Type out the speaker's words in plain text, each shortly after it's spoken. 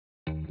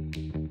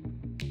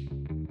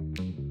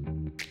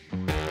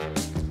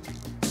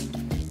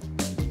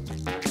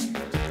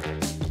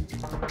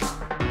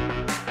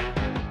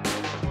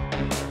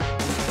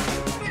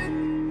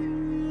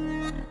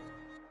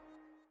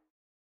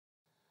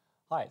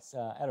Hi, it's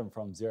Adam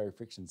from Zero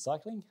Friction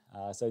Cycling.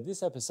 So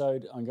this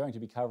episode I'm going to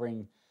be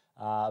covering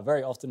a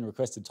very often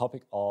requested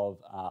topic of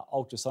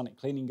ultrasonic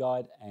cleaning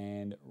guide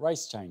and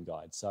race chain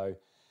guide. So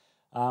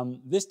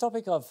this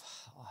topic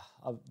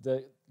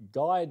the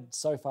guide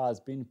so far has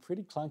been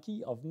pretty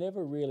clunky. I've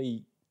never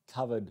really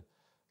covered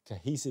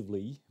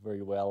cohesively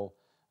very well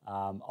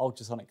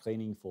ultrasonic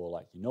cleaning for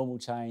like your normal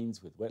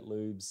chains with wet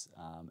lubes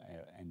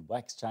and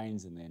wax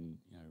chains, and then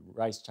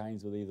race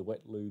chains with either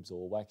wet lubes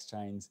or wax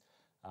chains.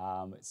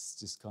 It's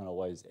just kind of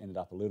always ended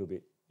up a little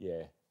bit,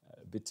 a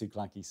bit too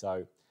clunky.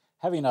 So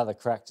having another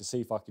crack to see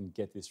if I can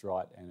get this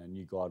right, and a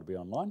new guide will be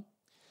online.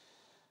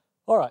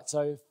 All right,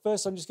 so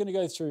first I'm just going to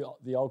go through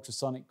the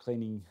ultrasonic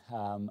cleaning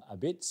a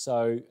bit.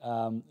 So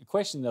the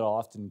question that I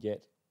often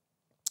get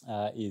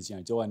is,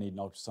 do I need an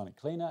ultrasonic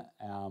cleaner?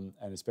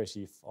 And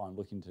especially if I'm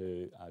looking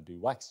to do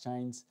wax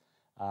chains.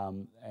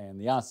 And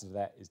the answer to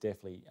that is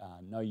definitely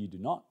no, you do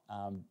not.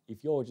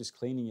 If you're just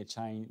cleaning your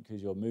chain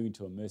because you're moving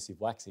to immersive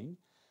waxing,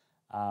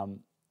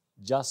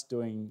 just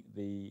doing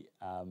the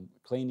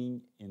cleaning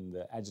in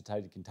the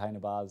agitated container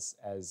bars,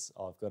 as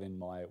I've got in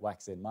my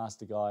Wax Zen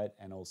Master Guide,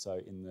 and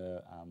also in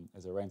the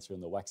as I ran through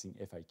in the waxing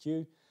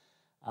FAQ,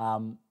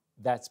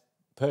 that's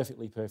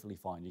perfectly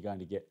fine. You're going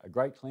to get a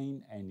great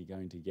clean, and you're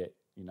going to get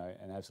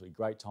an absolutely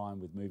great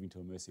time with moving to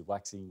immersive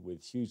waxing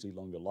with hugely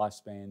longer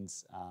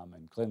lifespans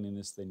and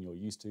cleanliness than you're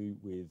used to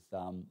with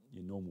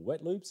your normal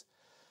wet lubes.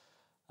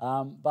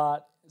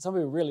 But some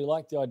people really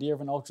like the idea of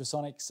an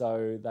ultrasonic,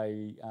 so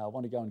they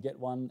want to go and get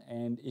one.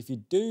 And if you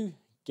do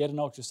get an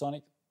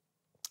ultrasonic,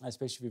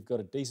 especially if you've got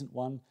a decent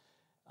one,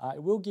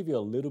 it will give you a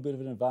little bit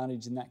of an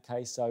advantage in that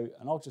case. So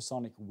an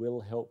ultrasonic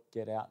will help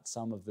get out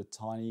some of the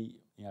tiny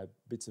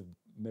bits of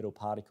metal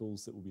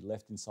particles that will be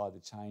left inside the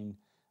chain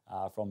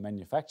from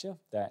manufacture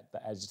that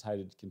the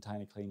agitated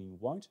container cleaning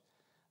won't.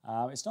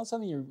 It's not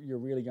something you're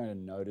really going to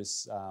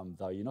notice,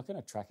 though. You're not going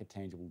to track a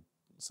tangible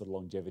sort of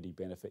longevity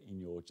benefit in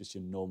your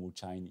normal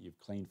chain that you've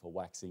cleaned for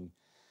waxing.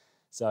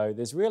 So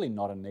there's really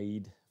not a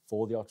need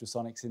for the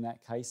ultrasonics in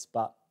that case,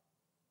 but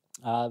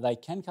they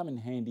can come in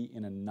handy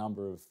in a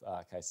number of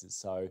cases.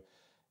 So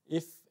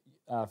if,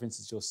 for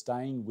instance, you're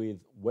staying with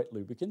wet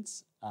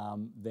lubricants,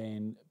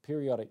 then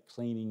periodic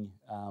cleaning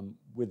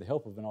with the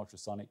help of an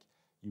ultrasonic,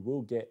 you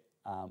will get,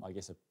 I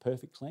guess, a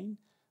perfect clean.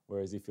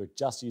 Whereas if you're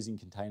just using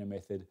container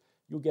method,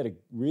 you'll get a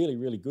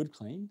really good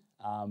clean,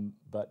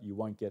 but you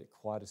won't get it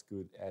quite as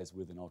good as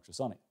with an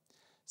ultrasonic.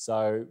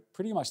 So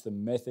pretty much the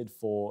method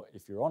for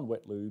if you're on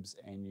wet lubes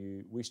and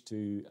you wish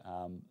to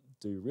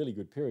do really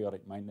good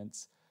periodic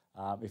maintenance,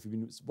 if you've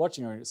been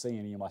watching or seeing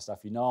any of my stuff,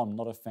 I'm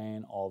not a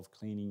fan of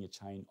cleaning your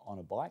chain on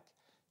a bike.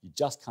 You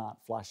just can't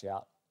flush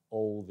out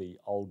all the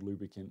old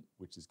lubricant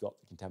which has got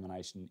the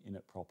contamination in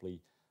it properly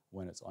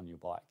when it's on your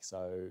bike.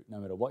 So no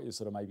matter what you've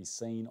sort of maybe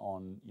seen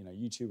on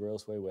YouTube or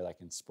elsewhere where they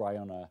can spray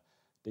on a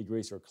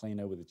degreaser or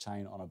cleaner with a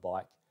chain on a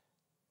bike,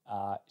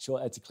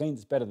 sure, it's a clean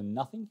that's better than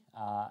nothing,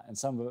 and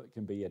some of it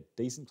can be a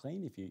decent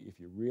clean if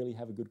you really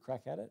have a good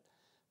crack at it.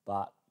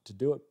 But to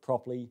do it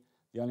properly,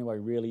 the only way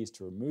really is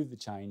to remove the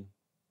chain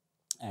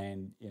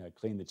and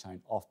clean the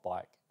chain off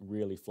bike,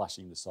 really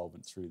flushing the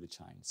solvent through the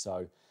chain.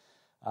 So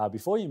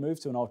before you move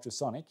to an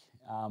ultrasonic,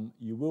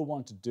 you will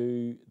want to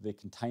do the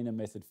container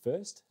method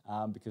first,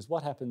 because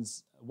what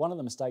happens, one of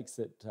the mistakes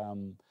that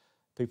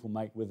people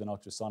make with an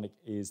ultrasonic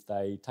is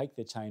they take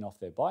their chain off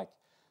their bike,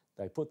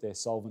 they put their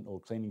solvent or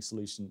cleaning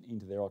solution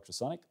into their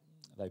ultrasonic,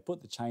 they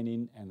put the chain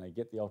in and they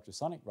get the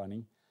ultrasonic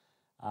running,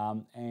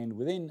 and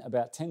within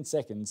about 10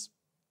 seconds,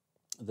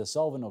 the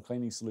solvent or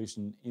cleaning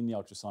solution in the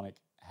ultrasonic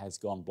has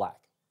gone black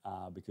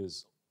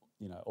because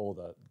all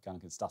the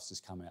gunk and stuff's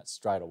just come out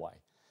straight away.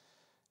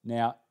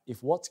 Now,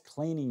 if what's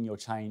cleaning your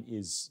chain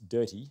is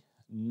dirty,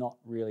 not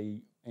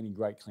really any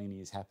great cleaning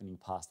is happening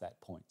past that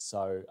point.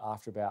 So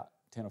after about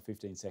 10 or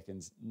 15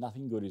 seconds,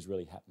 nothing good is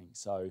really happening.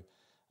 So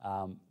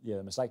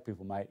the mistake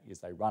people make is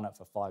they run it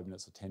for 5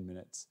 minutes or 10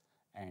 minutes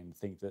and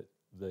think that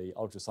the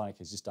ultrasonic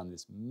has just done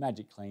this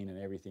magic clean and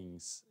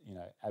everything's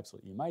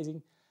absolutely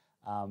amazing,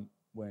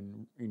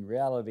 when in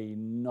reality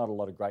not a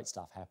lot of great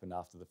stuff happened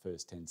after the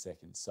first 10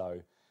 seconds.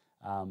 So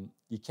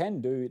you can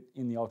do it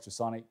in the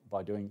ultrasonic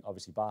by doing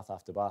obviously bath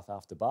after bath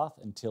after bath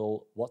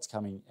until what's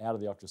coming out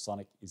of the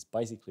ultrasonic is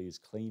basically as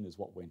clean as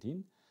what went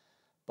in.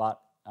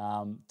 But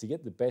to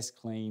get the best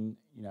clean,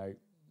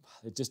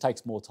 it just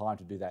takes more time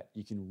to do that.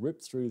 You can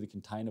rip through the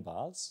container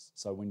bars.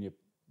 So when you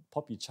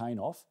pop your chain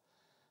off,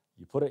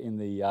 you put it in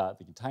the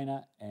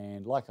container,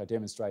 and like I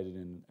demonstrated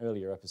in an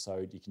earlier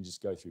episode, you can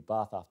just go through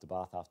bath after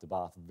bath after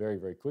bath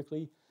very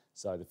quickly.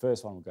 So the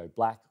first one will go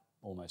black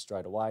almost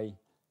straight away,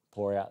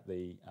 pour out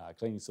the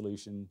cleaning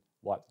solution,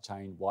 wipe the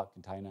chain, wipe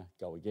container,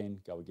 go again.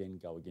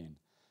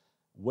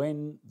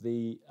 When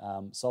the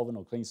solvent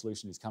or clean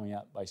solution is coming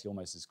out basically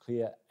almost as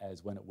clear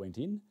as when it went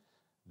in,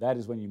 that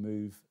is when you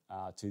move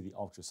to the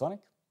ultrasonic,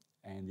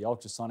 and the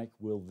ultrasonic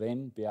will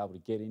then be able to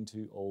get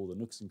into all the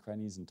nooks and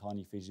crannies and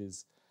tiny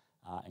fissures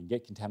and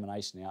get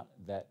contamination out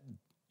that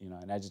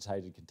an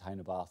agitated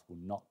container bath will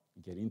not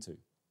get into.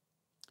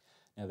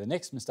 Now, the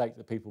next mistake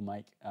that people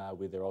make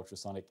with their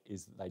ultrasonic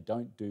is that they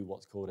don't do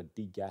what's called a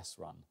degas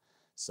run.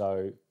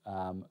 So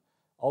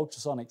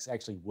ultrasonics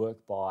actually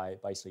work by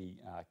basically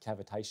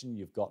cavitation.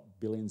 You've got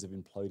billions of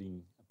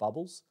imploding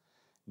bubbles.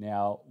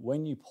 Now,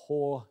 when you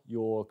pour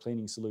your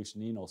cleaning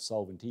solution in or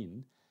solvent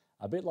in,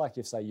 a bit like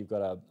if, say, you've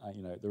got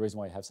the reason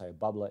why you have, say, a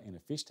bubbler in a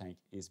fish tank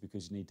is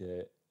because you need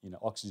to,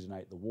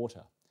 oxygenate the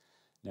water.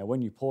 Now,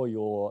 when you pour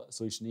your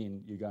solution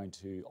in, you're going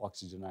to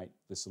oxygenate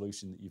the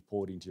solution that you've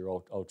poured into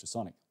your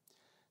ultrasonic.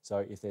 So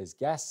if there's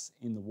gas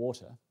in the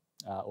water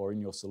or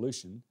in your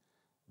solution,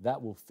 that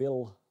will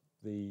fill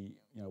the,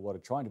 what are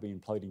trying to be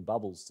imploding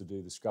bubbles to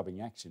do the scrubbing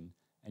action,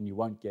 and you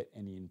won't get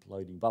any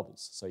imploding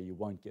bubbles. So you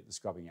won't get the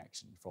scrubbing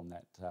action from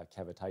that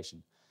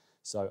cavitation.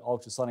 So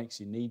ultrasonics,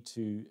 you need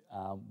to,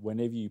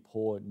 whenever you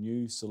pour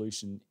new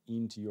solution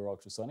into your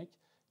ultrasonic,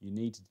 you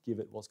need to give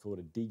it what's called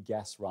a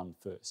degas run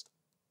first.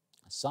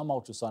 Some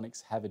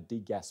ultrasonics have a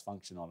degas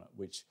function on it,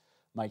 which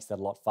makes that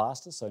a lot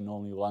faster. So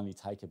normally it will only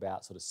take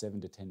about sort of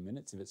 7 to 10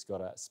 minutes if it's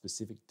got a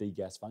specific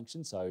degas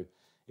function. So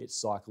it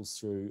cycles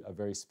through a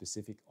very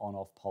specific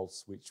on-off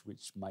pulse, which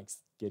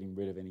makes getting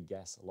rid of any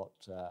gas a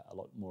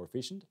lot more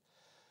efficient.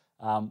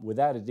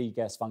 Without a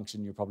degas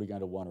function, you're probably going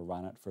to want to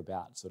run it for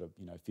about sort of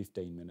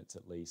 15 minutes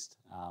at least.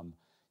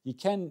 You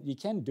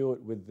can do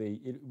it with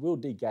it will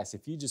degas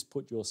if you just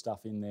put your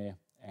stuff in there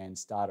and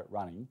start it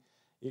running.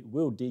 It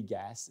will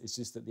degas. It's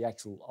just that the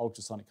actual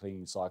ultrasonic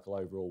cleaning cycle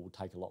overall will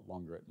take a lot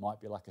longer. It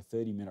might be like a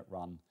 30-minute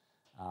run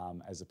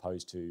as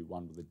opposed to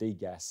one with a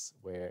degas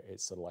where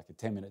it's sort of like a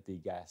 10-minute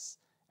degas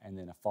and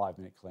then a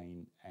 5-minute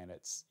clean, and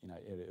it's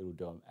it'll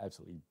do an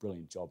absolutely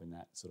brilliant job in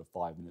that sort of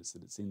 5 minutes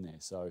that it's in there.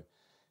 So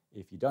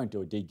if you don't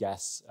do a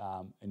degas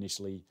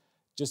initially,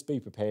 just be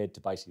prepared to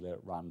basically let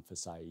it run for,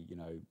 say,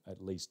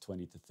 at least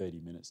 20 to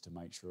 30 minutes to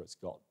make sure it's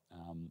got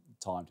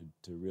time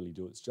to really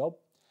do its job.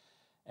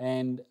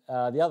 And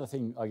the other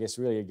thing, I guess,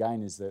 really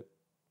again, is that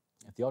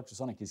if the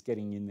ultrasonic is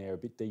getting in there a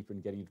bit deeper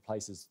and getting into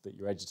places that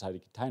your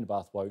agitated container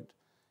bath won't,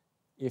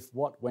 if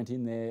what went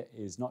in there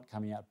is not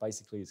coming out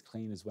basically as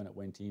clean as when it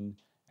went in,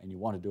 and you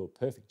want to do a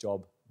perfect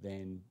job,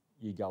 then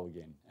you go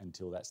again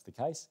until that's the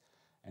case.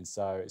 And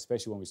so,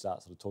 especially when we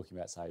start sort of talking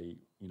about, say,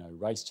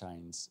 race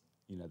chains,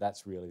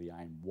 that's really the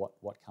aim.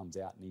 What comes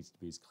out needs to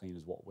be as clean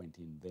as what went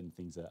in, then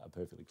things are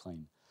perfectly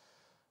clean.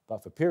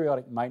 But for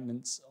periodic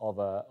maintenance of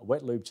a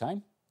wet lube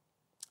chain,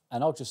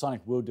 an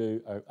ultrasonic will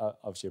do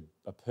obviously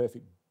a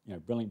perfect,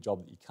 brilliant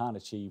job that you can't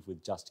achieve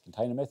with just a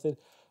container method.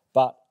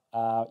 But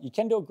you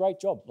can do a great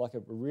job, like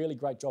a really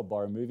great job,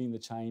 by removing the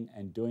chain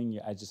and doing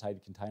your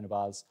agitated container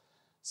baths.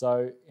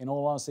 So in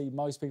all honesty,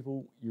 most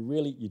people,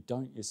 you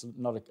don't, it's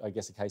not, I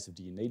guess, a case of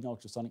do you need an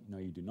ultrasonic? No,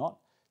 you do not.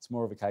 It's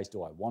more of a case,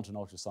 do I want an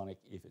ultrasonic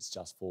if it's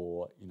just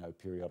for,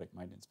 periodic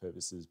maintenance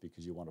purposes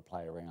because you want to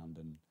play around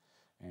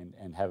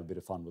and have a bit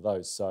of fun with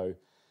those. So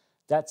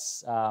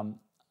that's,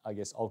 I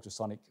guess,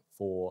 ultrasonic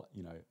for,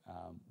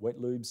 wet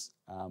lubes.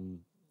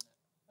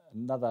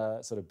 Another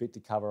sort of bit to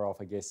cover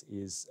off, I guess,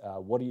 is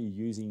what are you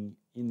using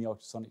in the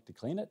ultrasonic to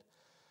clean it?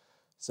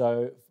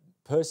 So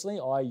personally,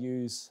 I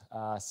use,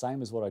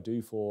 same as what I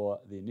do for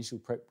the initial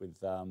prep with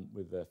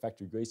the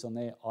factory grease on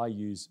there, I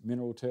use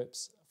mineral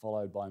terps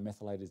followed by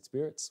methylated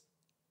spirits.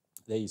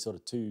 They're sort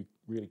of two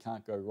really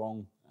can't go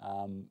wrong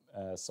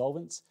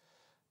solvents.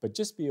 But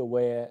just be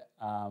aware,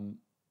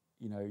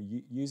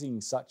 using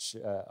such,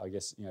 I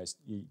guess,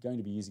 you're going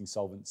to be using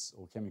solvents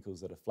or chemicals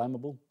that are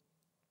flammable.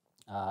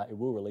 It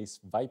will release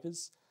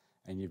vapors,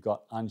 and you've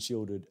got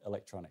unshielded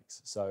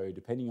electronics. So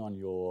depending on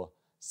your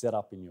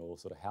setup in your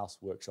sort of house,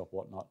 workshop,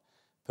 whatnot,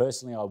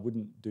 personally, I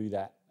wouldn't do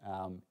that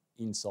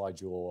inside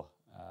your,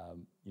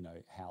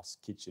 house,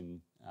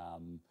 kitchen,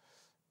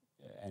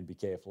 and be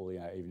careful,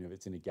 even if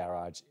it's in a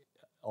garage.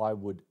 I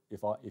would,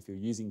 if you're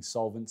using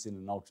solvents in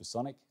an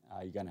ultrasonic,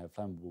 you're going to have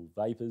flammable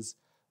vapors.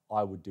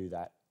 I would do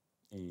that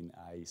in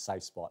a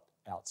safe spot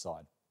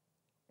outside.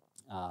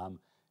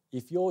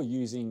 If you're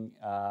using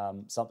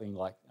something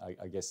like,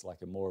 I guess,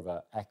 like a more of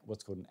a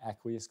what's called an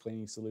aqueous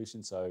cleaning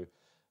solution, so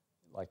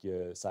like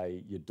your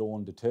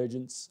Dawn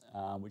detergents,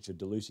 which are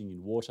diluting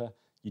in water,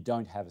 you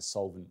don't have a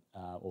solvent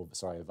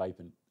a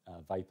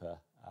vapor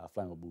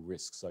flammable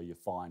risk, so you're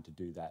fine to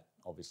do that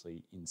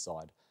obviously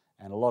inside.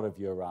 And a lot of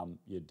your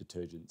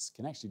detergents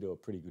can actually do a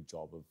pretty good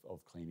job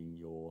of cleaning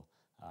your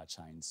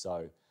chains.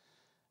 So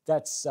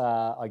that's,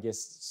 I guess,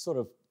 sort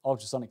of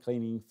ultrasonic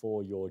cleaning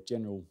for your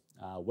general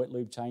wet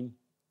lube chain.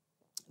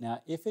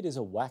 Now, if it is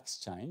a wax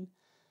chain,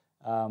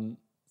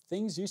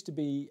 things used to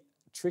be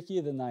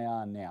trickier than they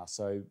are now.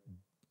 So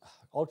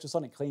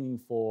ultrasonic cleaning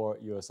for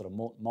your sort of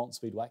molten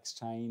speed wax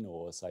chain,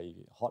 or say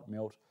hot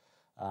melt,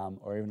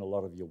 or even a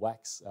lot of your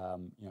wax,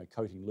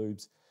 coating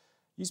lubes,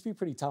 used to be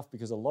pretty tough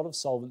because a lot of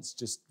solvents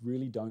just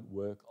really don't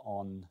work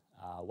on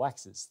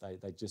waxes.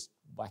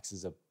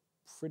 Waxes are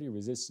pretty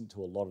resistant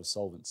to a lot of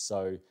solvents.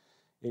 So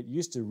it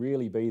used to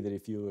really be that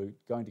if you were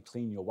going to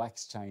clean your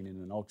wax chain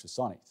in an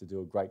ultrasonic to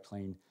do a great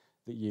clean,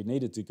 that you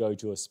needed to go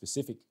to a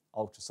specific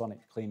ultrasonic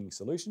cleaning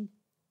solution,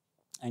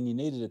 and you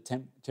needed a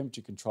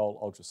temperature control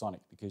ultrasonic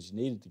because you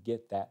needed to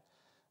get that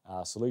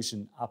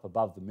solution up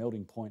above the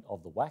melting point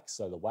of the wax,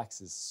 so the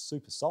wax is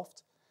super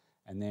soft,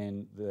 and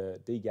then the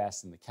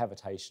degas and the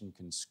cavitation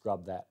can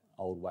scrub that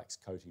old wax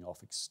coating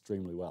off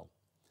extremely well.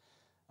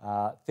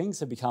 Things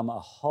have become a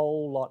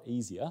whole lot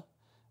easier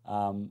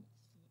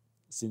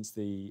since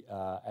the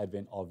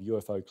advent of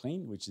UFO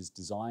Clean, which is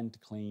designed to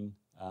clean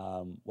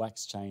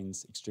wax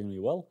chains extremely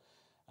well.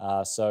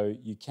 So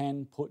you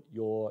can put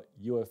your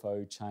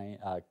UFO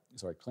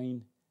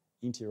clean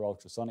into your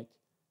ultrasonic,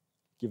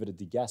 give it a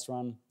degas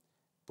run,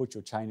 put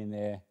your chain in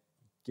there,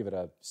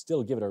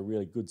 still give it a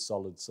really good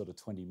solid sort of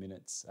 20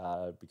 minutes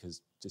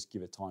because just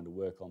give it time to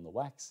work on the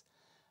wax.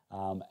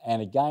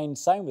 And again,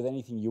 same with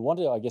anything, you want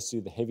to, I guess,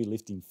 do the heavy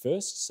lifting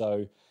first.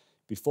 So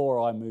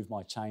before I move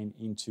my chain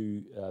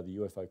into the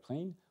UFO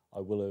Clean, I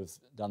will have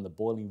done the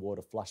boiling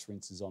water flush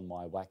rinses on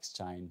my wax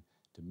chain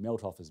to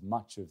melt off as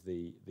much of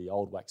the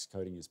old wax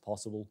coating as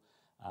possible.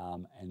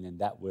 And then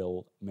that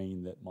will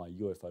mean that my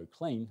UFO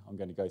Clean, I'm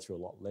going to go through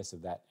a lot less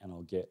of that, and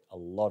I'll get a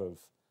lot of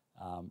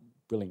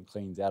brilliant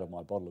cleans out of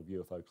my bottle of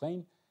UFO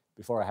Clean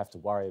before I have to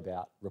worry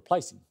about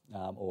replacing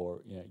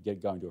or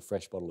going to a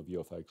fresh bottle of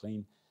UFO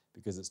Clean,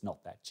 because it's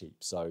not that cheap.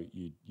 So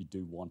you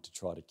do want to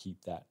try to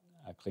keep that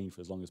clean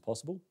for as long as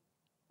possible.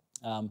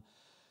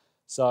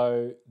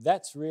 So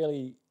that's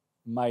really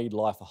made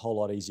life a whole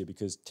lot easier,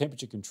 because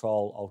temperature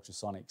control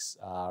ultrasonics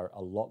are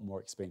a lot more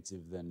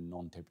expensive than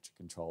non-temperature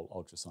control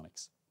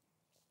ultrasonics.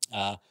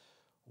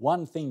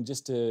 One thing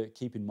just to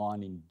keep in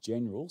mind in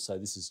general, so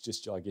this is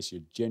just, I guess,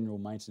 your general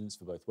maintenance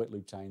for both wet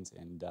lube chains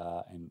and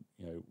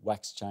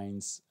wax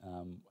chains,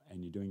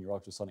 and you're doing your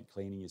ultrasonic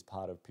cleaning as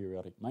part of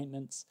periodic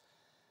maintenance,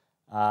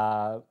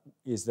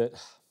 is that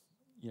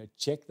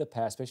check the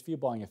power, especially if you're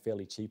buying a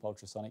fairly cheap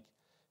ultrasonic,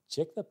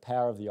 check the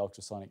power of the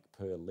ultrasonic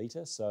per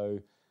litre. So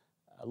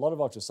a lot of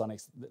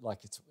ultrasonics,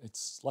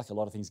 it's like a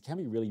lot of things, it can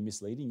be really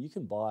misleading. You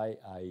can buy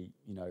a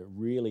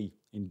really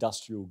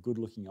industrial,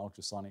 good-looking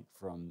ultrasonic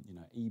from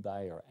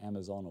eBay or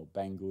Amazon or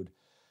Banggood,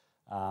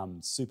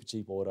 super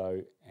cheap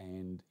auto,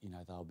 and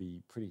they'll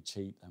be pretty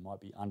cheap. They might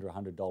be under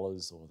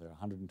 $100 or they're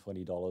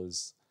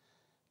 $120,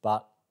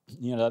 but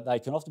they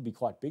can often be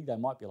quite big. They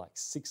might be like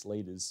 6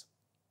 litres,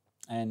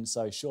 and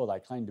so sure, they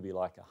claim to be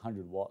like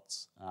 100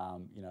 watts,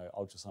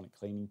 ultrasonic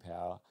cleaning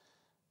power,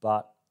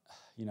 but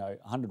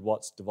 100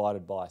 watts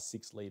divided by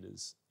 6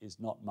 litres is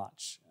not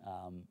much,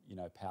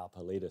 power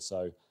per litre.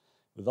 So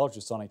with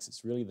ultrasonics,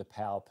 it's really the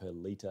power per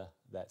litre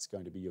that's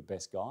going to be your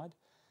best guide.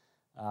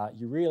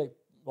 You really,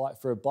 like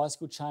for a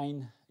bicycle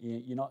chain,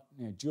 you're not,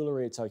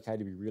 jewellery, it's okay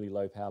to be really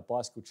low power.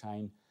 Bicycle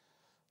chain,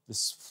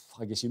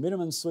 I guess your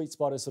minimum sweet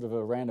spot is sort of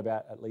around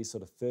about at least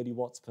sort of 30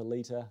 watts per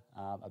litre.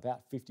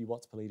 About 50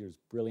 watts per litre is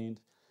brilliant.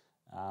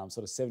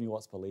 Sort of 70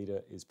 watts per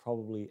litre is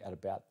probably at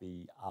about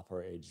the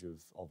upper edge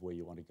of where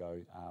you want to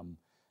go.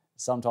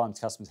 Sometimes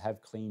customers have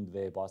cleaned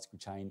their bicycle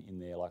chain in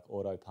their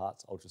auto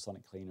parts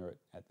ultrasonic cleaner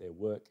at their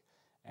work,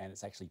 and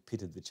it's actually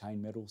pitted the chain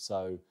metal.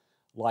 So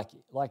like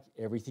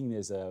everything,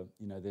 there's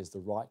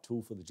the right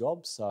tool for the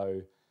job.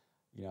 So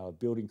a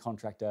building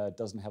contractor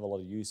doesn't have a lot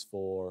of use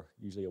for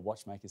usually a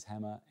watchmaker's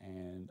hammer,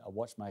 and a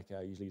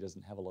watchmaker usually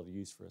doesn't have a lot of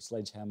use for a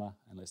sledgehammer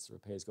unless the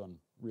repair's gone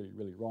really,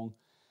 really wrong.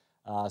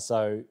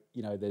 So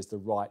there's the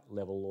right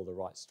level or the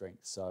right strength.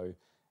 So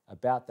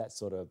about that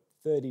sort of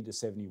 30 to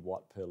 70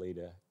 watt per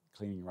litre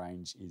cleaning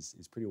range is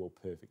pretty well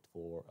perfect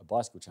for a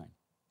bicycle chain.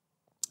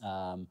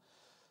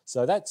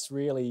 So that's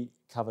really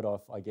covered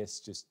off, I guess,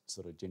 just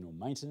sort of general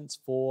maintenance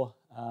for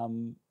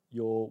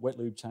your wet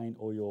lube chain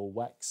or your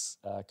wax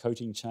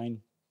coating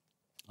chain.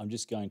 I'm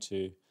just going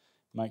to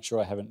make sure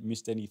I haven't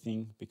missed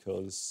anything,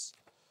 because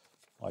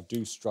I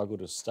do struggle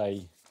to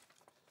stay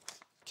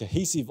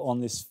cohesive on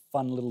this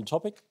fun little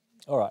topic.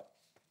 All right.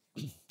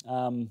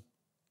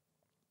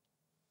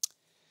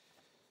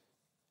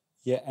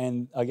 Yeah,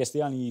 and I guess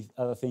the only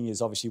other thing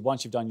is, obviously,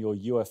 once you've done your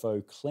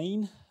UFO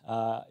clean,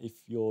 if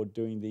you're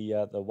doing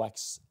the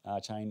wax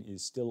chain,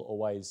 is still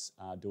always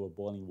do a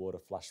boiling water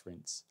flush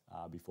rinse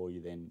before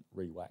you then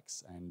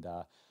re-wax. And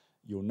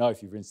you'll know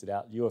if you've rinsed it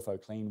out.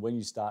 UFO clean, when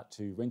you start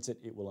to rinse it,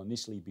 it will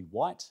initially be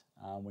white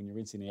when you're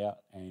rinsing it out,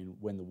 and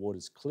when the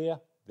water's clear,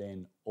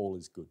 then all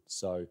is good.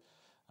 So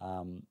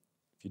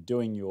if you're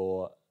doing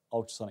your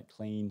ultrasonic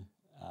clean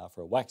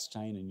for a wax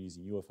chain and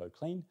using UFO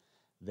clean,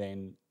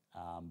 then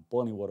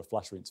boiling water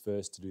flush rinse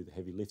first to do the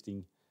heavy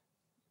lifting,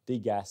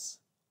 degas,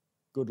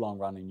 good long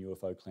run in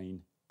UFO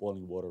clean,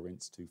 boiling water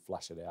rinse to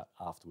flush it out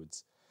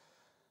afterwards.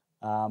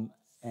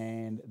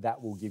 And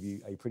that will give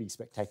you a pretty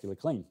spectacular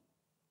clean.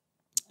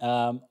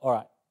 All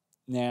right,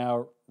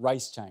 now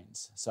race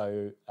chains.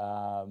 So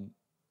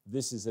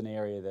this is an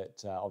area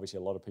that obviously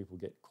a lot of people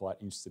get quite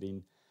interested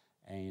in,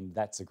 and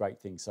that's a great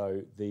thing.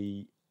 So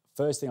the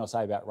first thing I'll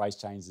say about race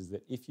chains is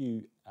that if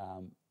you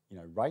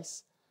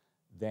race,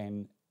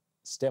 then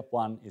step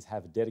one is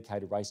have a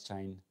dedicated race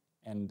chain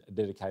and a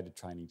dedicated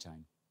training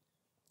chain.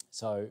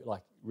 So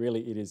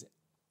really it is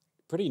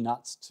pretty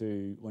nuts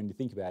to, when you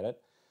think about it,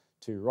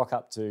 to rock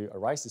up to a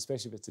race,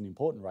 especially if it's an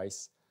important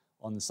race,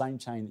 on the same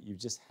chain that you've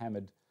just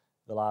hammered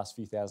the last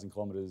few thousand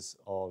kilometres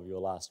of your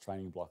last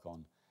training block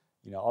on.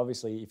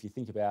 Obviously, if you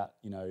think about,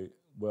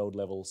 world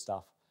level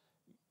stuff,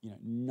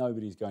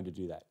 nobody's going to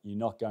do that. You're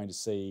not going to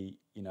see,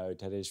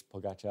 Tadej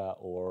Pogacar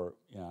or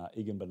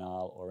Egan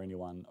Bernal or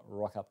anyone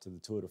rock up to the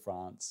Tour de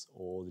France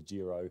or the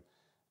Giro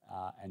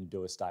and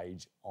do a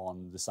stage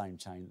on the same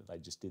chain that they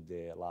just did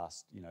their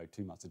last,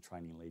 2 months of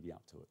training leading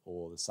up to it,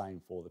 or the same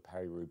for the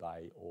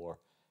Paris-Roubaix or,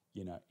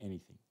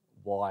 anything.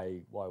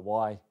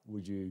 Why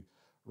would you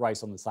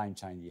race on the same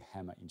chain that you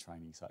hammer in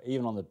training? So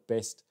even on the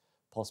best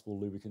possible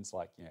lubricants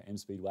like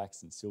M-Speed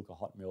Wax and Silka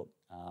Hot Melt,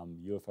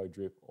 UFO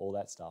Drip, all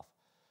that stuff,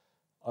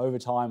 over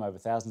time, over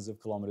thousands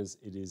of kilometres,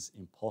 it is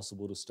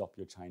impossible to stop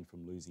your chain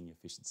from losing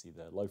efficiency.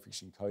 The low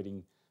friction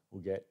coating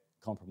will get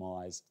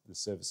compromised, the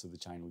surface of the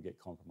chain will get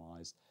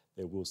compromised.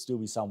 There will still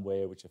be some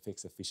wear which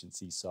affects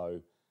efficiency.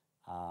 So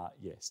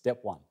step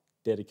one,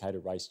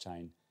 dedicated race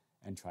chain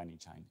and training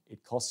chain.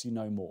 It costs you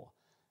no more.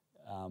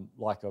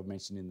 Like I've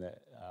mentioned in the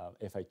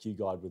FAQ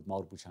guide with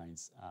multiple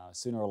chains,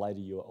 sooner or later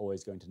you're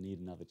always going to need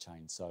another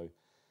chain. So,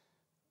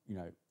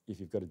 if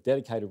you've got a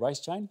dedicated race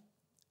chain,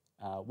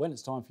 when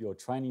it's time for your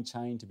training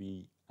chain to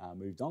be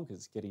moved on, because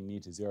it's getting near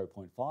to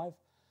 0.5,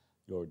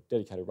 your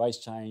dedicated race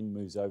chain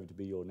moves over to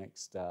be your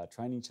next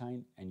training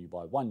chain, and you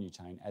buy one new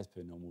chain as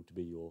per normal to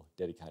be your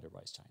dedicated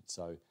race chain.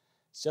 So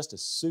it's just a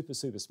super,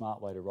 super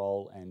smart way to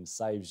roll and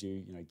saves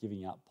you,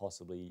 giving up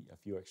possibly a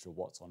few extra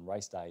watts on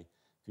race day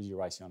because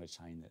you're racing on a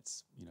chain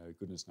that's,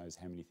 goodness knows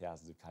how many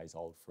thousands of Ks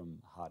old from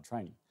hard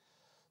training.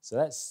 So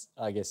that's,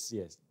 I guess,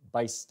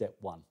 base step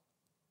one.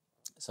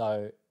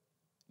 So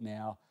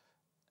now,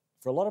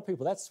 for a lot of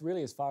people, that's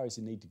really as far as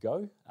you need to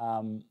go.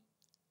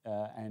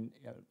 And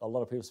a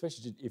lot of people,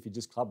 especially if you're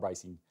just club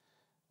racing,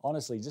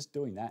 honestly, just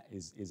doing that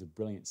is a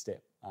brilliant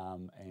step.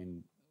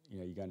 And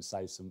you're going to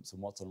save some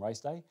watts on race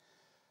day.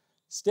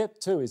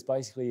 Step two is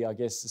basically, I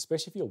guess,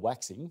 especially if you're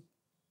waxing,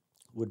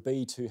 would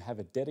be to have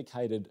a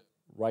dedicated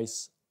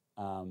race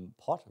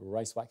pot, a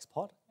race wax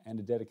pot, and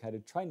a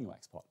dedicated training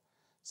wax pot.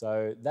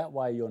 So that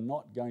way you're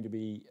not going to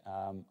be,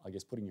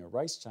 putting your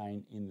race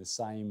chain in the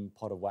same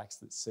pot of wax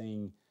that's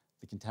seeing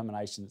the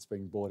contamination that's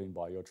being brought in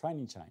by your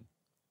training chain.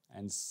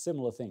 And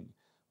similar thing,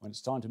 when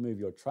it's time to move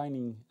your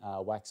training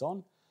wax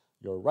on,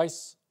 your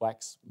race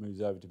wax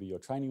moves over to be your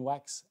training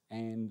wax,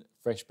 and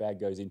fresh bag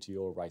goes into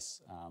your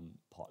race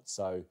pot.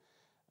 So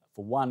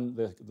for one,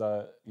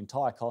 the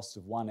entire cost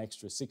of one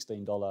extra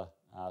 $16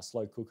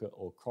 slow cooker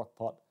or crock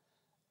pot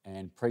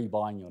and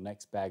pre-buying your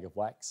next bag of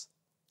wax,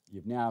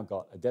 you've now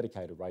got a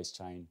dedicated race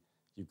chain,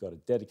 you've got a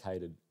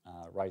dedicated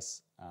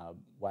race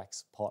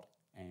wax pot,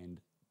 and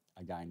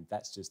again,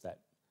 that's just that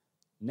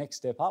next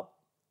step up,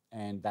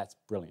 and that's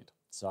brilliant.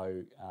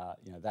 So,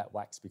 that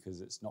wax,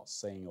 because it's not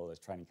seeing all those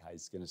training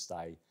Ks, is going to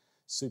stay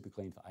super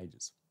clean for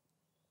ages.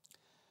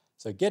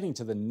 So getting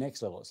to the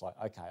next level, it's like,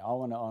 okay, I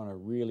want to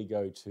really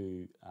go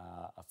to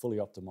a fully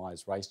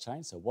optimized race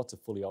chain. So what's a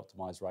fully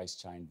optimized race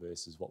chain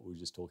versus what we were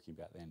just talking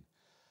about then?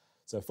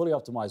 So a fully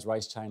optimized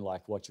race chain,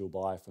 like what you'll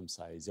buy from,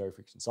 say, Zero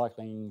Friction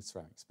Cycling,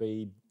 Ceramic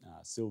Speed,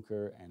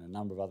 Silka, and a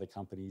number of other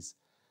companies.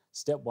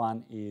 Step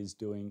one is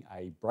doing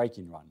a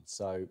break-in run.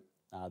 So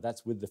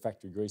that's with the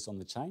factory grease on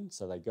the chain.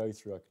 So they go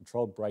through a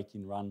controlled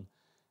break-in run,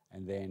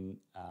 and then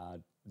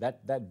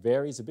that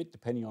varies a bit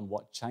depending on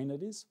what chain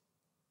it is.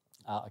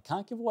 I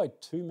can't give away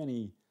too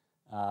many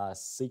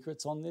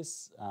secrets on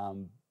this.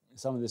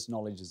 Some of this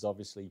knowledge is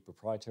obviously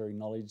proprietary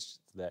knowledge.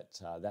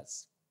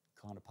 That's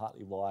kind of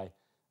partly why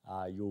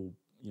you'll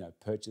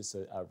purchase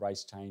a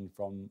race chain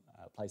from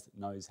a place that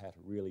knows how to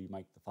really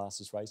make the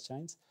fastest race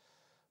chains.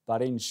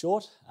 But in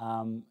short,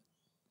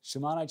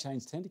 Shimano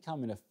chains tend to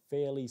come in a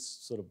fairly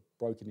sort of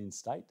broken in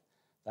state.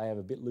 They have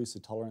a bit looser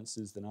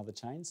tolerances than other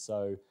chains.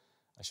 So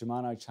a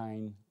Shimano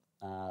chain,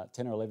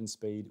 10 or 11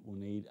 speed, will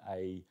need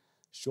a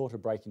shorter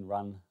break-in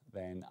run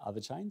than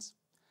other chains.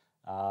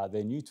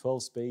 Their new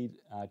 12-speed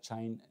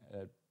chain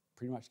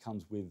pretty much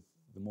comes with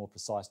the more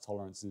precise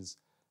tolerances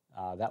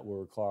that will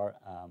require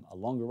a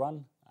longer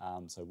run.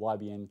 So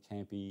YBN,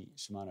 Campy,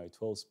 Shimano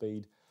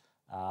 12-speed,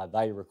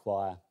 they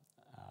require,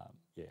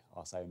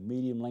 I'll say a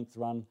medium length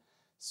run.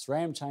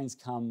 SRAM chains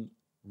come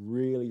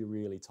really,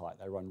 really tight.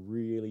 They run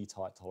really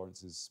tight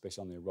tolerances,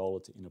 especially on their roller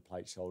to inner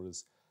plate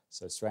shoulders.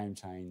 So SRAM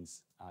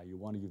chains, you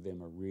want to give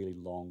them a really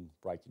long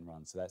break-in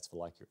run. So that's for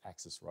like your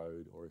Axis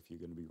Road, or if you're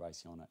going to be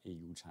racing on an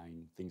Eagle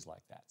chain, things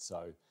like that.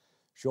 So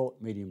short,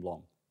 medium,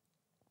 long.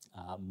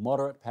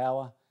 Moderate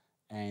power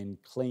and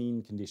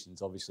clean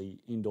conditions. Obviously,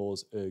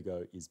 indoors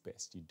ergo is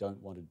best. You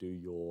don't want to do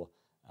your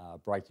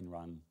break-in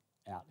run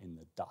out in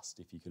the dust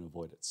if you can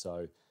avoid it.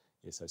 So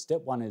so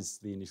step one is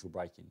the initial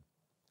break-in.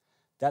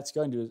 That's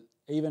going to,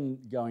 even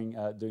doing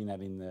that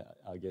in the,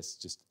 I guess,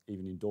 just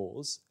even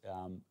indoors,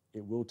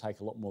 it will take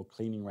a lot more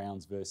cleaning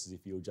rounds versus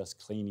if you're just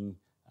cleaning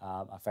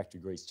a factory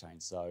grease chain.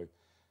 So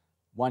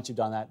once you've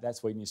done that,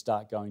 that's when you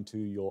start going to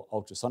your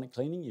ultrasonic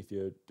cleaning if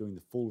you're doing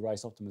the full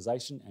race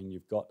optimization and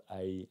you've got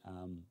an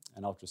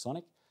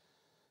ultrasonic.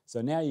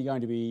 So now you're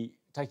going to be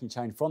taking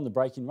chain from the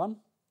break-in run,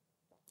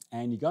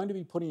 and you're going to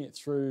be putting it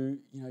through,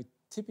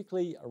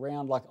 typically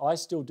around, like I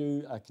still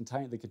do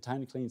the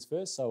container cleans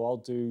first. So I'll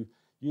do,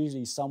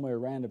 usually somewhere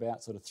around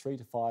about sort of 3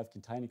 to 5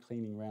 container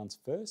cleaning rounds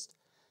first,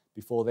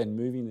 before then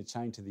moving the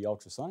chain to the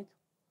ultrasonic.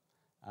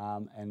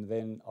 And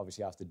then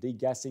obviously after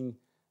degassing,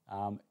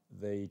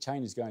 the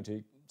chain is going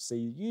to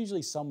see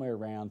usually somewhere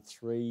around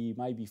 3,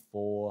 maybe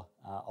 4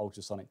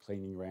 ultrasonic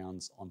cleaning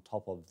rounds on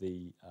top of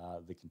the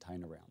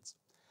container rounds.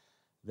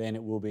 Then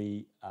it will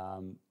be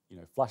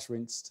flush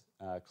rinsed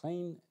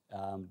clean,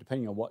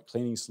 depending on what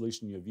cleaning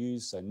solution you've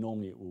used. So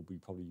normally it will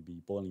probably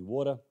be boiling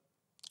water,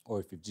 or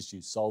if you've just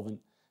used solvent,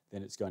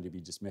 then it's going to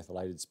be just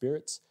methylated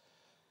spirits.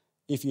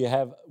 If you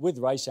have, with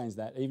race chains,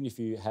 that even if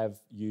you have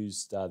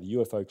used the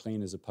UFO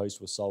clean as opposed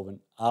to a solvent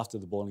after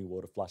the boiling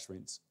water flush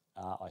rinse,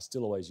 I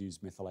still always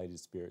use methylated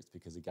spirits,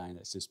 because again,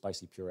 it's just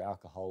basically pure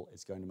alcohol.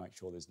 It's going to make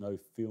sure there's no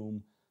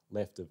film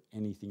left of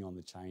anything on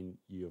the chain.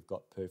 You have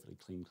got perfectly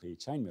clean, clear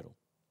chain metal.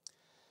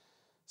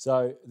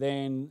 So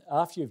then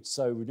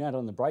we've now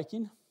done the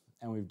break-in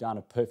and we've done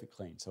a perfect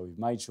clean. So we've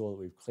made sure that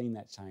we've cleaned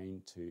that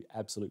chain to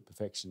absolute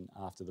perfection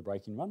after the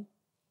break-in run.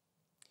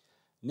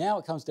 Now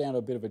it comes down to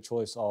a bit of a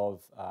choice of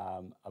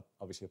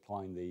obviously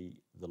applying the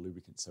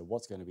lubricant. So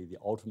what's going to be the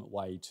ultimate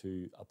way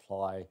to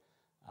apply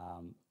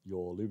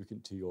your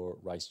lubricant to your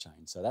race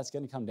chain. So that's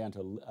going to come down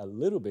to a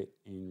little bit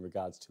in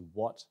regards to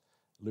what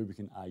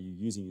lubricant are you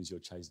using as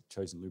your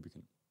chosen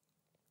lubricant.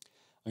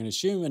 I'm going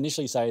to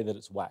initially say that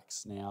it's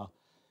wax. Now,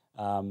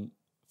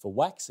 for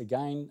wax,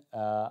 again,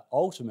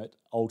 ultimate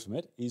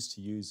is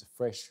to use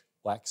fresh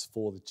wax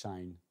for the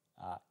chain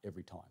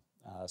every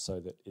time, so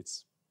that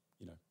it's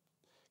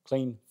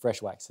clean,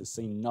 fresh wax. Has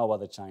seen no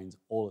other chains.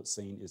 All it's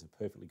seen is a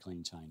perfectly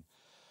clean chain.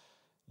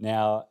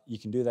 Now, you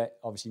can do that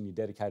obviously in your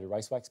dedicated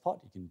race wax pot.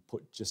 You can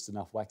put just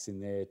enough wax in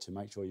there to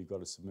make sure you've got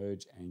to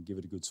submerge and give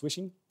it a good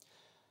swishing.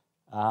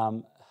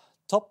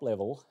 Top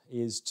level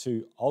is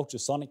to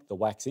ultrasonic the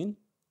wax in.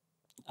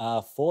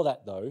 For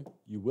that though,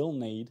 you will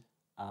need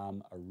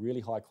a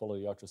really high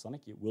quality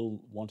ultrasonic. It will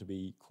want to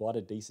be quite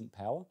a decent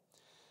power.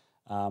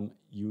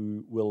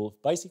 You will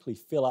basically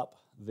fill up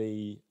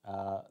the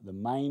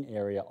main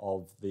area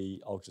of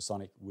the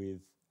ultrasonic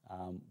with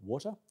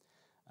water.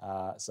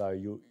 So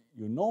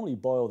you normally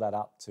boil that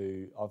up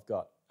to, I've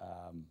got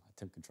a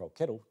temp control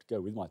kettle to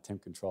go with my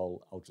temp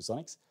control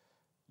ultrasonics.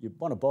 You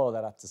want to boil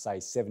that up to say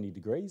 70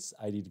 degrees,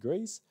 80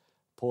 degrees,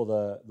 pour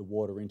the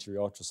water into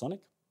your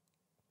ultrasonic.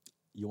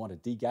 You want to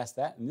degas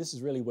that, and this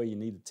is really where you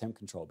need the temp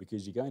control,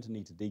 because you're going to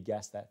need to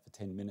degas that for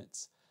 10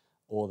 minutes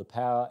or the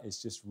power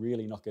is just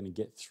really not going to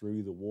get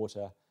through the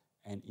water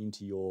and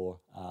into your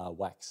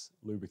wax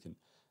lubricant.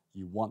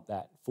 You want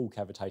that full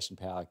cavitation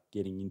power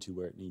getting into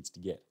where it needs to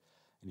get.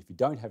 And if you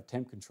don't have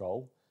temp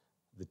control,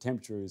 the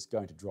temperature is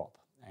going to drop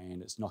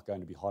and it's not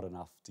going to be hot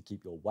enough to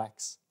keep your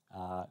wax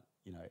at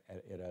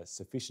a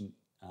sufficient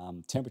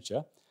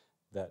temperature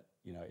that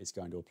it's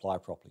going to apply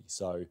properly.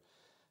 So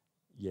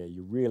yeah,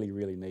 you really,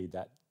 really need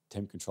that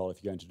temp control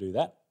if you're going to do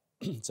that.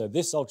 So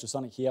this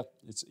ultrasonic here,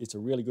 it's a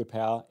really good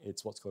power.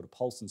 It's what's called a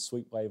pulse and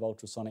sweep wave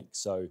ultrasonic.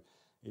 So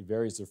it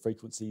varies the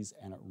frequencies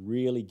and it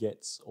really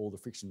gets all the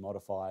friction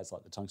modifiers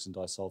like the tungsten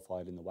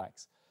disulfide in the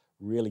wax,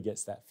 really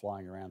gets that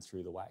flying around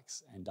through the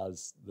wax and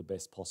does the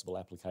best possible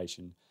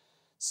application.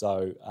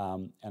 So,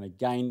 and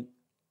again,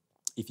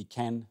 if you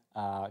can,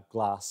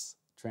 glass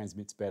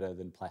transmits better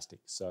than plastic.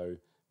 So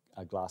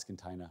a glass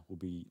container will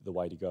be the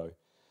way to go.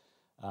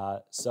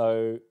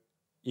 So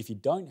if you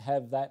don't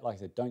have that, like I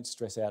said, don't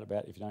stress out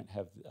about it if you don't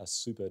have a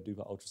super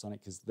duper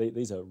ultrasonic, because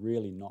these are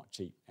really not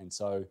cheap. And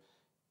so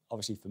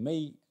obviously for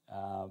me,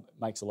 it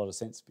makes a lot of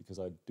sense because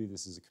I do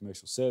this as a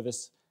commercial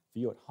service. For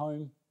you at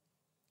home,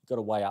 you've got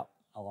to weigh up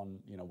on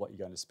what you're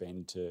going to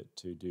spend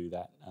to do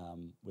that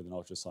with an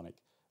ultrasonic,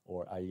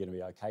 or are you going to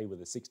be okay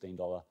with a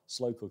 $16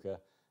 slow cooker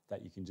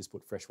that you can just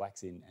put fresh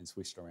wax in and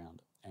swish it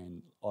around?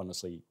 And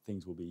honestly,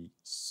 things will be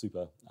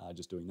super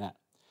just doing that.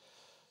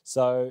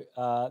 So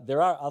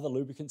there are other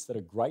lubricants that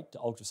are great to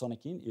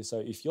ultrasonic in. So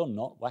if you're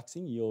not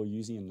waxing, you're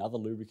using another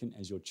lubricant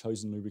as your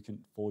chosen lubricant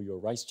for your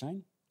race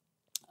chain.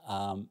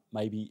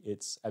 Maybe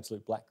it's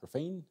absolute black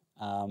graphene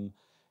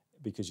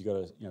because you've got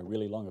a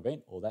really long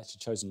event, or that's your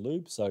chosen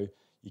lube. So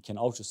you can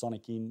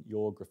ultrasonic in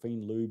your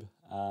graphene lube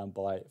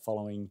by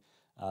following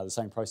the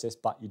same process,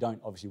 but you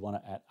don't obviously want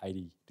it at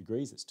 80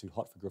 degrees. It's too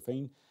hot for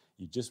graphene.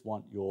 You just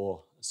want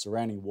your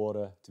surrounding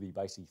water to be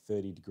basically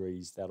 30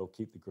 degrees. That'll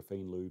keep the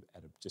graphene lube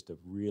at just a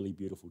really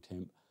beautiful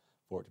temp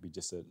for it to be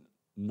just a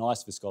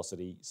nice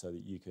viscosity so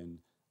that you can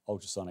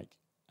ultrasonic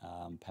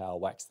power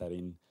wax that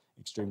in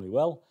extremely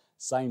well.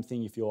 Same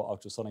thing if you're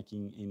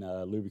ultrasonicking in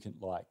a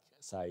lubricant like,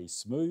 say,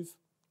 Smooth.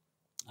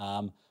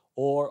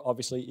 Or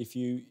obviously if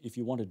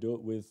you want to do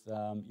it with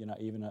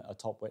even a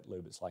top wet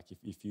lube. It's like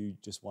if you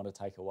just want to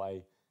take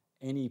away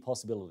any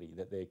possibility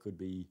that there could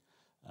be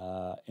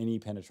any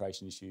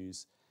penetration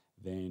issues,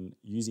 then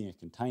using a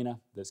container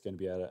that's going to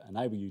be able to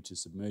enable you to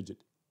submerge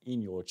it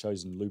in your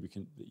chosen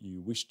lubricant that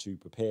you wish to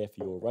prepare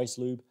for your race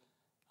lube,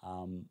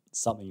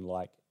 something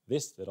like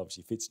this that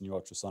obviously fits in your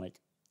ultrasonic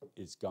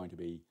is going to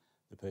be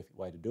the perfect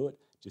way to do it.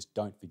 Just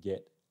don't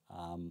forget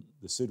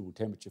the suitable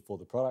temperature for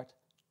the product.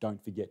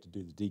 Don't forget to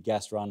do the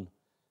degas run.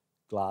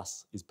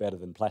 Glass is better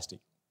than plastic.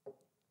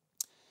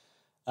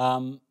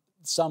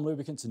 Some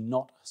lubricants are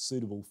not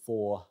suitable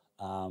for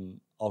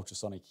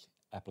ultrasonic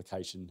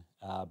application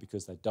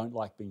because they don't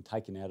like being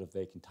taken out of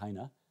their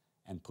container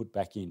and put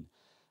back in.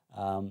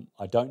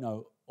 I don't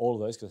know all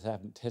of those because I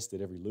haven't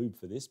tested every lube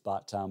for this,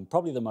 but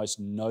probably the most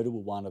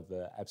notable one of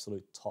the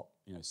absolute top,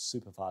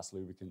 super fast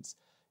lubricants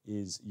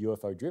is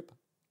UFO drip.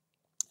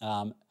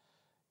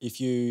 If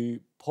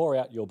you pour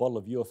out your bottle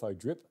of UFO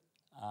drip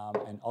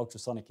and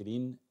ultrasonic it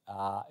in,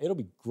 it'll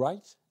be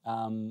great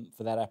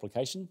for that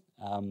application.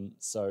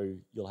 So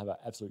you'll have an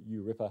absolute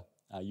U-ripper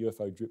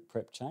UFO drip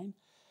prep chain.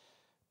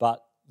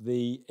 But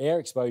the air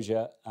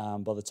exposure,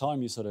 by the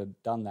time you've sort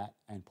of done that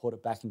and poured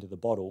it back into the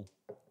bottle,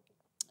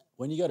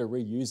 when you go to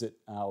reuse it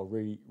or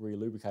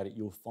re-lubricate it,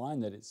 you'll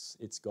find that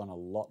it's gone a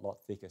lot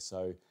thicker.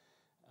 So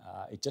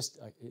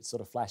it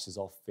sort of flashes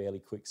off fairly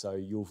quick. So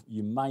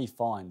you may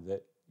find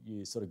that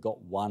you sort of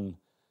got one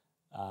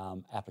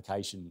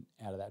application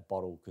out of that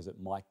bottle because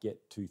it might get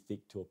too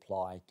thick to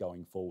apply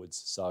going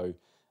forwards. So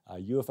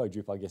UFO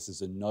drip, I guess,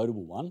 is a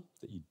notable one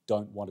that you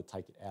don't want to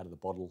take it out of the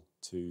bottle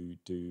to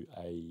do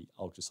a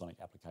ultrasonic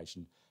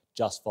application.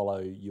 Just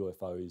follow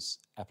UFO's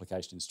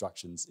application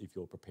instructions if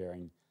you're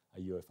preparing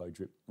a UFO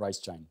drip race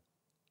chain.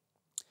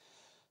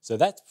 So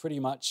that's pretty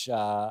much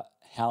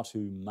how to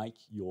make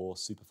your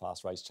super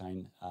fast race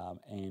chain,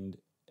 and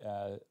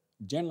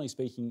generally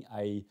speaking,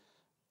 a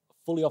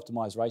fully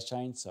optimized race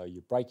chain. So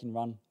your break and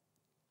run,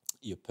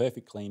 your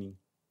perfect cleaning,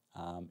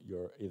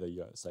 your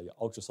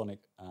ultrasonic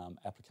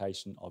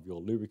application of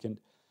your lubricant.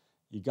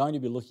 You're going to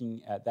be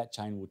looking at that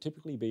chain will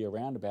typically be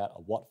around about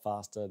a watt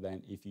faster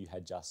than if you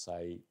had just,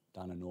 say,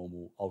 done a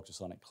normal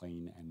ultrasonic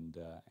clean and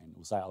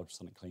we'll say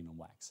ultrasonic clean and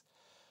wax.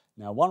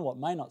 Now, 1 watt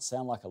may not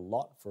sound like a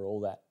lot for all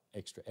that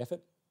extra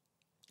effort,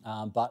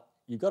 but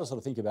you've got to sort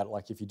of think about it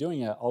like if you're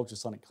doing an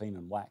ultrasonic clean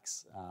and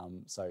wax,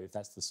 so if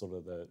that's the sort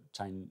of the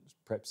chain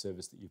prep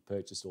service that you've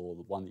purchased or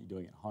the one that you're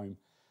doing at home,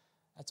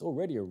 that's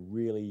already a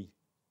really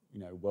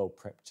well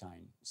prepped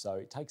chain. So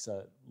it takes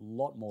a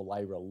lot more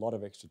labour, a lot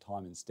of extra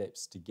time and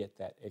steps to get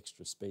that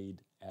extra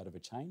speed out of a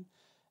chain.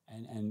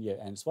 And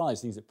it's one of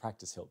those things that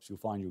practice helps. You'll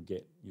find you'll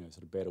get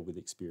sort of better with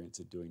experience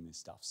at doing this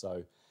stuff.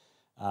 So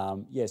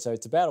so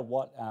it's about a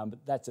watt,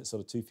 but that's at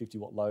sort of 250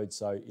 watt load,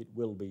 so it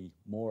will be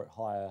more at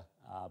higher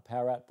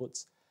power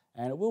outputs,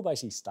 and it will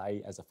basically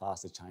stay as a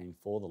faster chain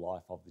for the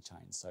life of the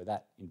chain. So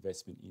that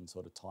investment in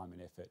sort of time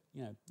and effort,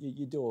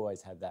 you do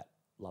always have that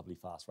lovely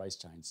fast race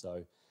chain.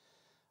 So,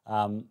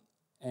 all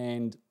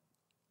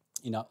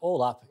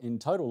up in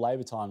total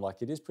labour time,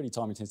 like it is pretty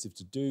time intensive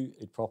to do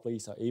it properly.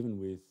 So even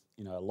with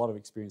a lot of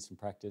experience and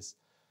practice,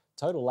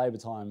 total labour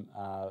time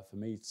for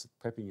me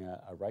prepping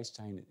a race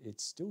chain,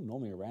 it's still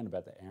normally around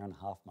about the hour and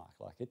a half mark.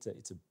 Like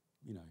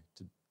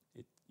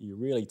you're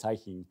really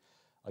taking,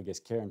 I guess,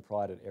 care and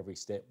pride at every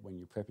step when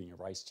you're prepping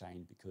a race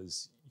chain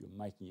because you're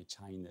making a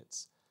chain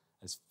that's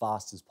as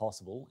fast as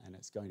possible, and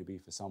it's going to be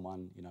for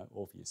someone,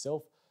 or for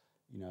yourself,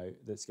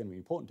 that's going to be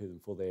important to them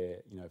for their,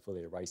 for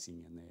their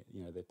racing,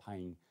 and they're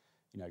paying,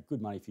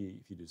 good money if you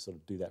to sort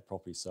of do that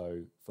properly.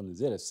 So from the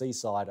ZFC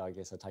side, I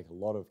guess I take a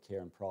lot of care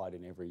and pride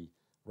in every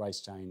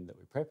race chain that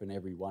we prep, and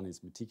every one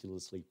is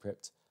meticulously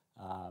prepped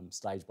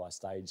stage by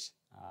stage,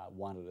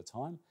 one at a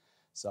time.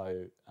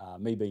 So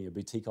me being a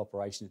boutique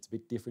operation, it's a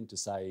bit different to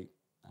say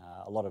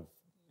a lot of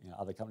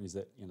other companies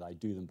that they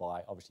do them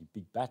by obviously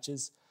big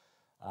batches.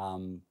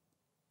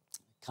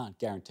 Can't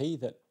guarantee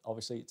that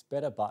obviously it's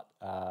better, but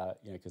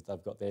because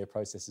they've got their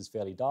processes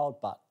fairly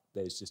dialed. But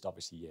there's just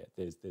obviously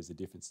there's a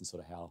difference in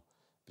sort of how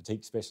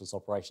boutique specialist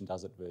operation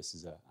does it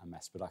versus a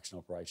mass production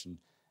operation.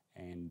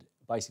 And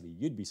basically,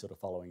 you'd be sort of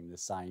following the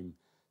same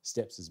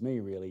steps as me,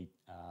 really,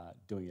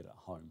 doing it at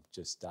home.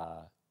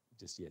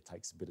 It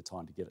takes a bit of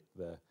time to get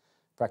the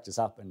practice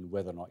up, and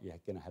whether or not you're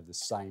going to have the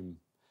same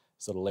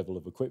sort of level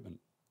of equipment.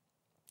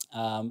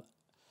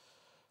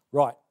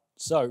 Right,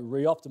 so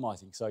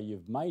re-optimizing. So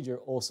you've made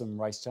your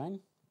awesome race chain,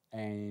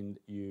 and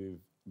you've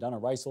done a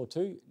race or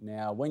two.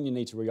 Now, when you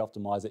need to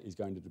re-optimize it is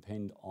going to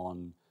depend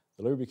on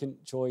the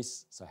lubricant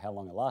choice. So how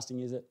long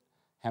lasting is it?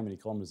 How many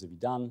kilometres have you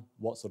done?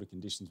 What sort of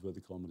conditions were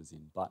the kilometres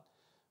in? But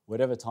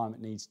whatever time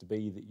it needs to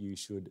be that you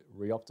should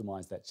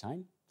re-optimize that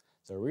chain.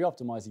 So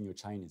re-optimizing your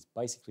chain is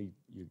basically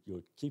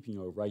you're keeping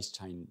your race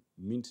chain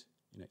mint,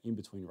 in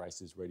between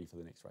races, ready for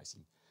the next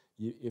racing.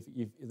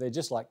 If they're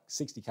just like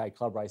 60K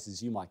club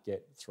races, you might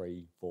get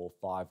 3, 4,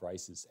 5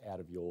 races out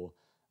of your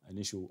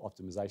initial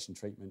optimization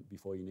treatment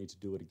before you need to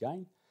do it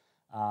again.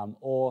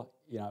 Or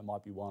it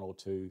might be 1 or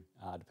 2,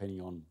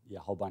 depending on a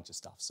whole bunch of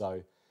stuff.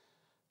 So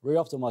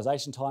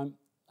re-optimization time,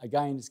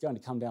 again, it's going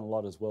to come down a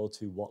lot as well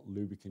to what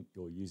lubricant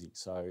you're using.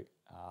 So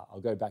I'll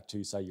go back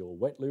to, say, your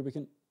wet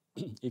lubricant.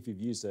 If you've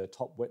used a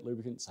top wet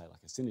lubricant, say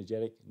like a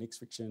Synergetic, Nix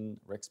Friction,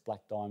 Rex Black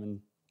Diamond,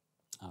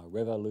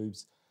 Revo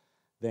Lubes,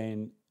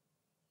 then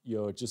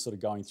you're just sort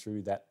of going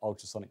through that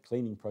ultrasonic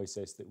cleaning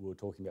process that we were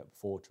talking about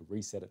before to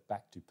reset it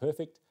back to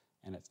perfect.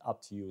 And it's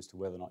up to you as to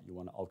whether or not you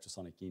want to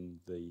ultrasonic in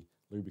the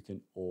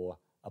lubricant or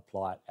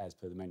apply it as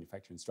per the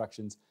manufacturer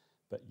instructions.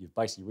 But you've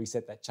basically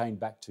reset that chain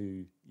back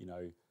to,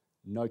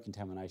 no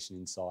contamination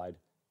inside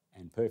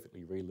and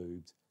perfectly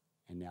relubed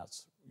and now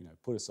it's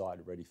put aside,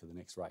 ready for the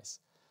next race.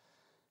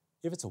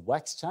 If it's a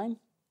wax chain,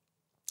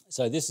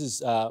 so this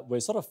is, we're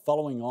sort of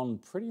following on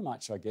pretty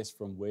much, I guess,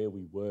 from where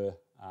we were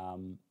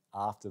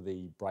after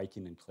the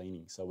break-in and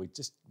cleaning. So we're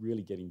just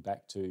really getting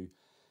back to,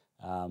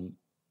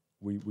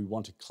 we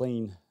want to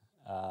clean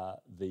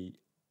the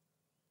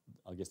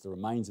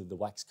remains of the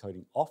wax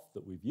coating off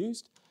that we've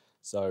used.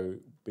 So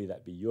be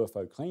that be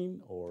UFO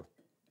clean or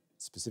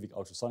specific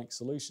ultrasonic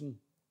solution.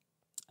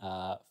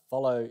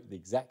 Follow the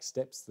exact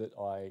steps that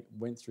I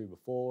went through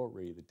before,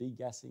 re the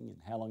degassing and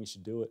how long you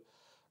should do it,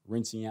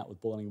 rinsing out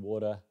with boiling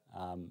water.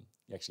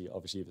 Actually,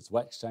 obviously, if it's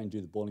wax chain,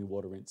 do the boiling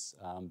water rinse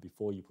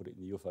before you put it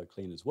in the UFO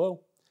clean as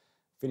well.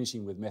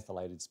 Finishing with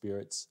methylated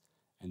spirits,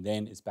 and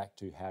then it's back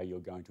to how you're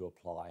going to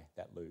apply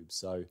that lube.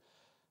 So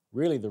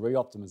really the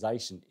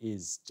re-optimization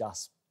is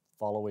just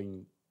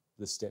following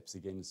the steps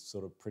again,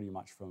 sort of pretty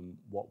much from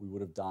what we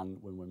would have done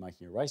when we're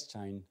making a race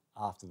chain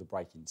after the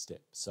break-in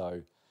step.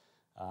 So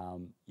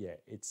yeah,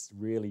 it's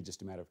really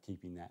just a matter of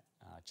keeping that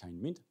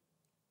chain mint.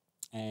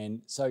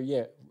 And so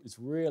yeah, it's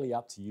really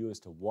up to you as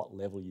to what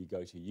level you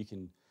go to. You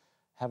can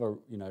have a,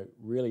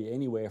 really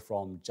anywhere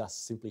from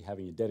just simply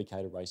having a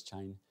dedicated race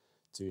chain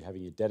to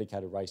having a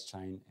dedicated race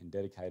chain and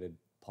dedicated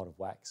pot of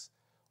wax,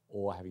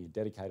 or having a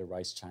dedicated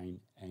race chain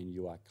and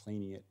you are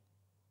cleaning it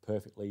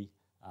perfectly,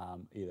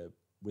 either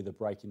with a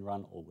break-in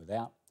run or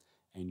without,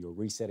 and you're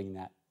resetting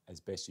that as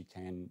best you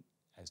can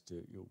as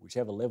to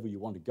whichever level you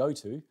want to go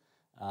to,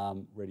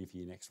 ready for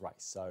your next race.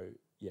 So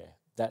yeah,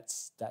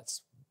 that's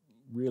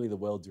really the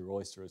world's your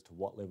oyster as to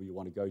what level you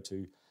want to go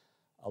to.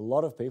 A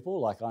lot of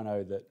people, like I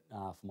know that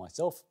for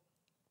myself,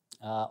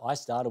 I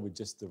started with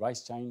just the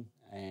race chain,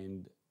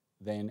 and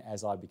then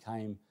as I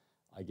became,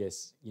 I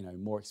guess,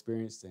 more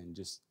experienced and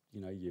just,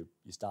 you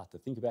start to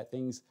think about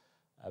things,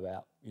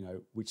 about,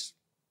 which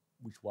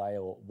way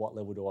or what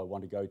level do I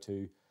want to go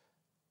to.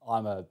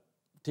 I'm a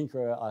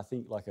tinkerer, I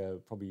think, like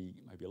probably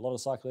maybe a lot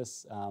of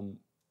cyclists.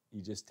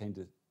 You just tend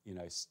to,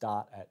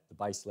 start at the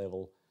base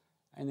level,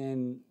 and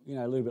then,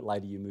 a little bit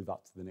later you move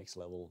up to the next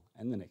level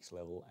and the next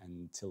level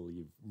until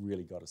you've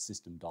really got a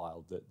system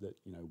dialed that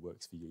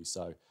works for you.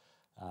 So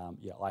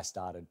yeah, I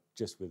started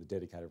just with a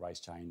dedicated race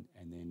chain,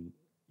 and then,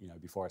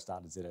 before I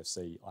started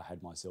ZFC, I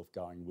had myself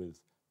going with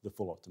the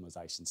full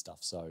optimization stuff.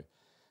 So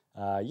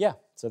yeah,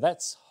 so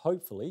that's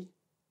hopefully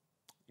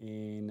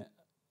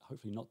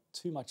not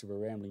too much of a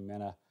rambling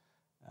manner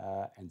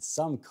and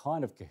some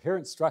kind of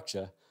coherent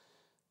structure,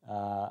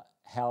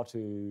 how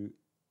to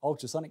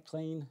ultrasonic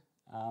clean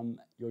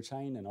your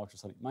chain and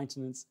ultrasonic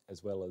maintenance,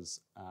 as well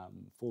as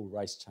full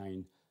race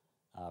chain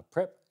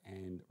prep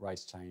and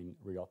race chain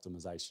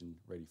re-optimization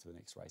ready for the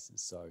next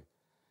races. So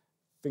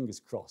fingers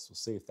crossed. We'll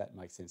see if that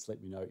makes sense.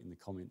 Let me know in the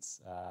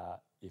comments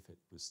if it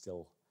was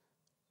still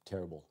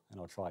terrible, and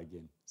I'll try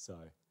again. So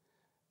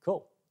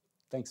cool.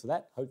 Thanks for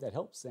that. Hope that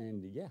helps,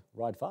 and yeah,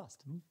 ride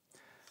fast.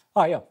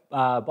 Oh yeah,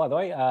 by the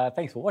way,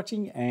 thanks for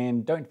watching,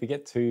 and don't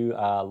forget to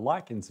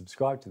like and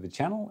subscribe to the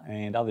channel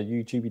and other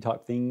YouTubey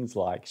type things,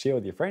 like share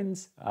with your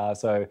friends.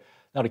 So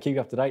that'll keep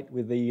you up to date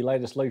with the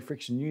latest low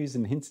friction news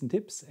and hints and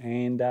tips.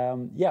 And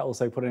yeah,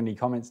 also put any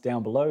comments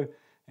down below,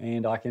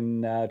 and I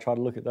can try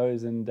to look at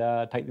those and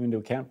take them into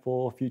account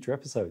for future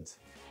episodes.